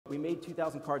made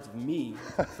 2,000 cards of me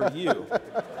for you.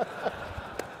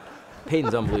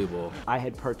 Peyton's unbelievable. I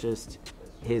had purchased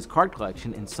his card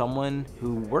collection, and someone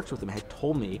who works with him had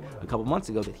told me a couple months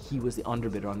ago that he was the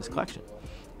underbidder on this collection.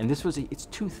 And this was, it's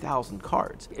 2,000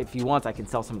 cards. If he wants, I can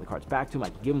sell some of the cards back to him. I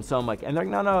can give him some, like, and they're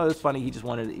like, no, it's funny. He just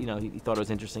wanted, you know, he thought it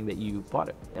was interesting that you bought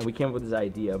it. And we came up with this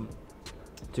idea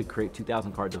to create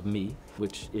 2,000 cards of me,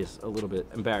 which is a little bit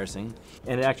embarrassing.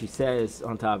 And it actually says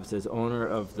on top, it says owner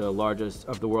of the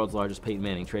world's largest Peyton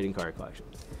Manning trading card collection.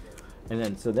 And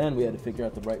then we had to figure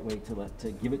out the right way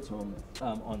to give it to him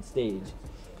on stage.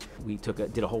 We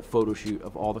did a whole photo shoot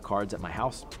of all the cards at my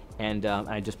house, and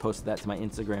I just posted that to my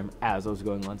Instagram as I was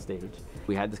going on stage.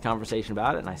 We had this conversation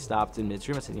about it, and I stopped in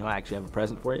midstream. I said, you know, I actually have a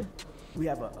present for you. We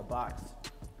have a box.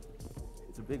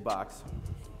 It's a big box.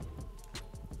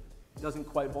 It doesn't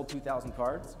quite hold 2,000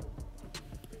 cards,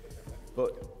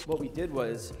 but what we did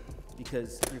was,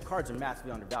 because your cards are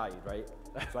massively undervalued, right?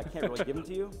 So I can't really give them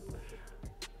to you,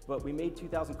 but we made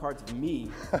 2,000 cards of me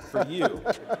for you.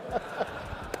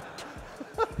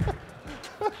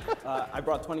 I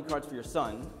brought 20 cards for your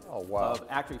son. Oh, wow.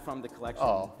 Actually from the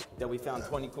collection that we found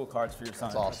 20 cool cards for your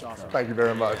son. That's awesome. Thank you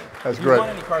very much. That's if great. You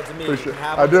want any cards of me? Appreciate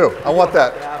have I do. them. I want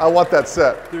that. I want that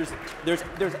set. There's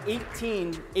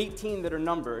 18 that are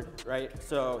numbered, right?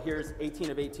 So here's 18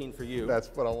 of 18 for you. That's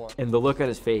what I want. And the look at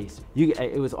his face,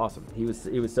 it was awesome. He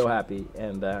was so happy,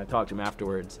 and I talked to him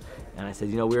afterwards, and I said,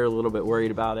 you know, we were a little bit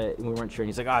worried about it, and we weren't sure. And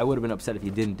he's like, oh, I would have been upset if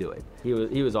you didn't do it. He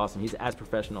was awesome. He's as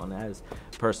professional and as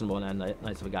personable and as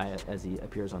nice of a guy as he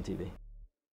appears on TV.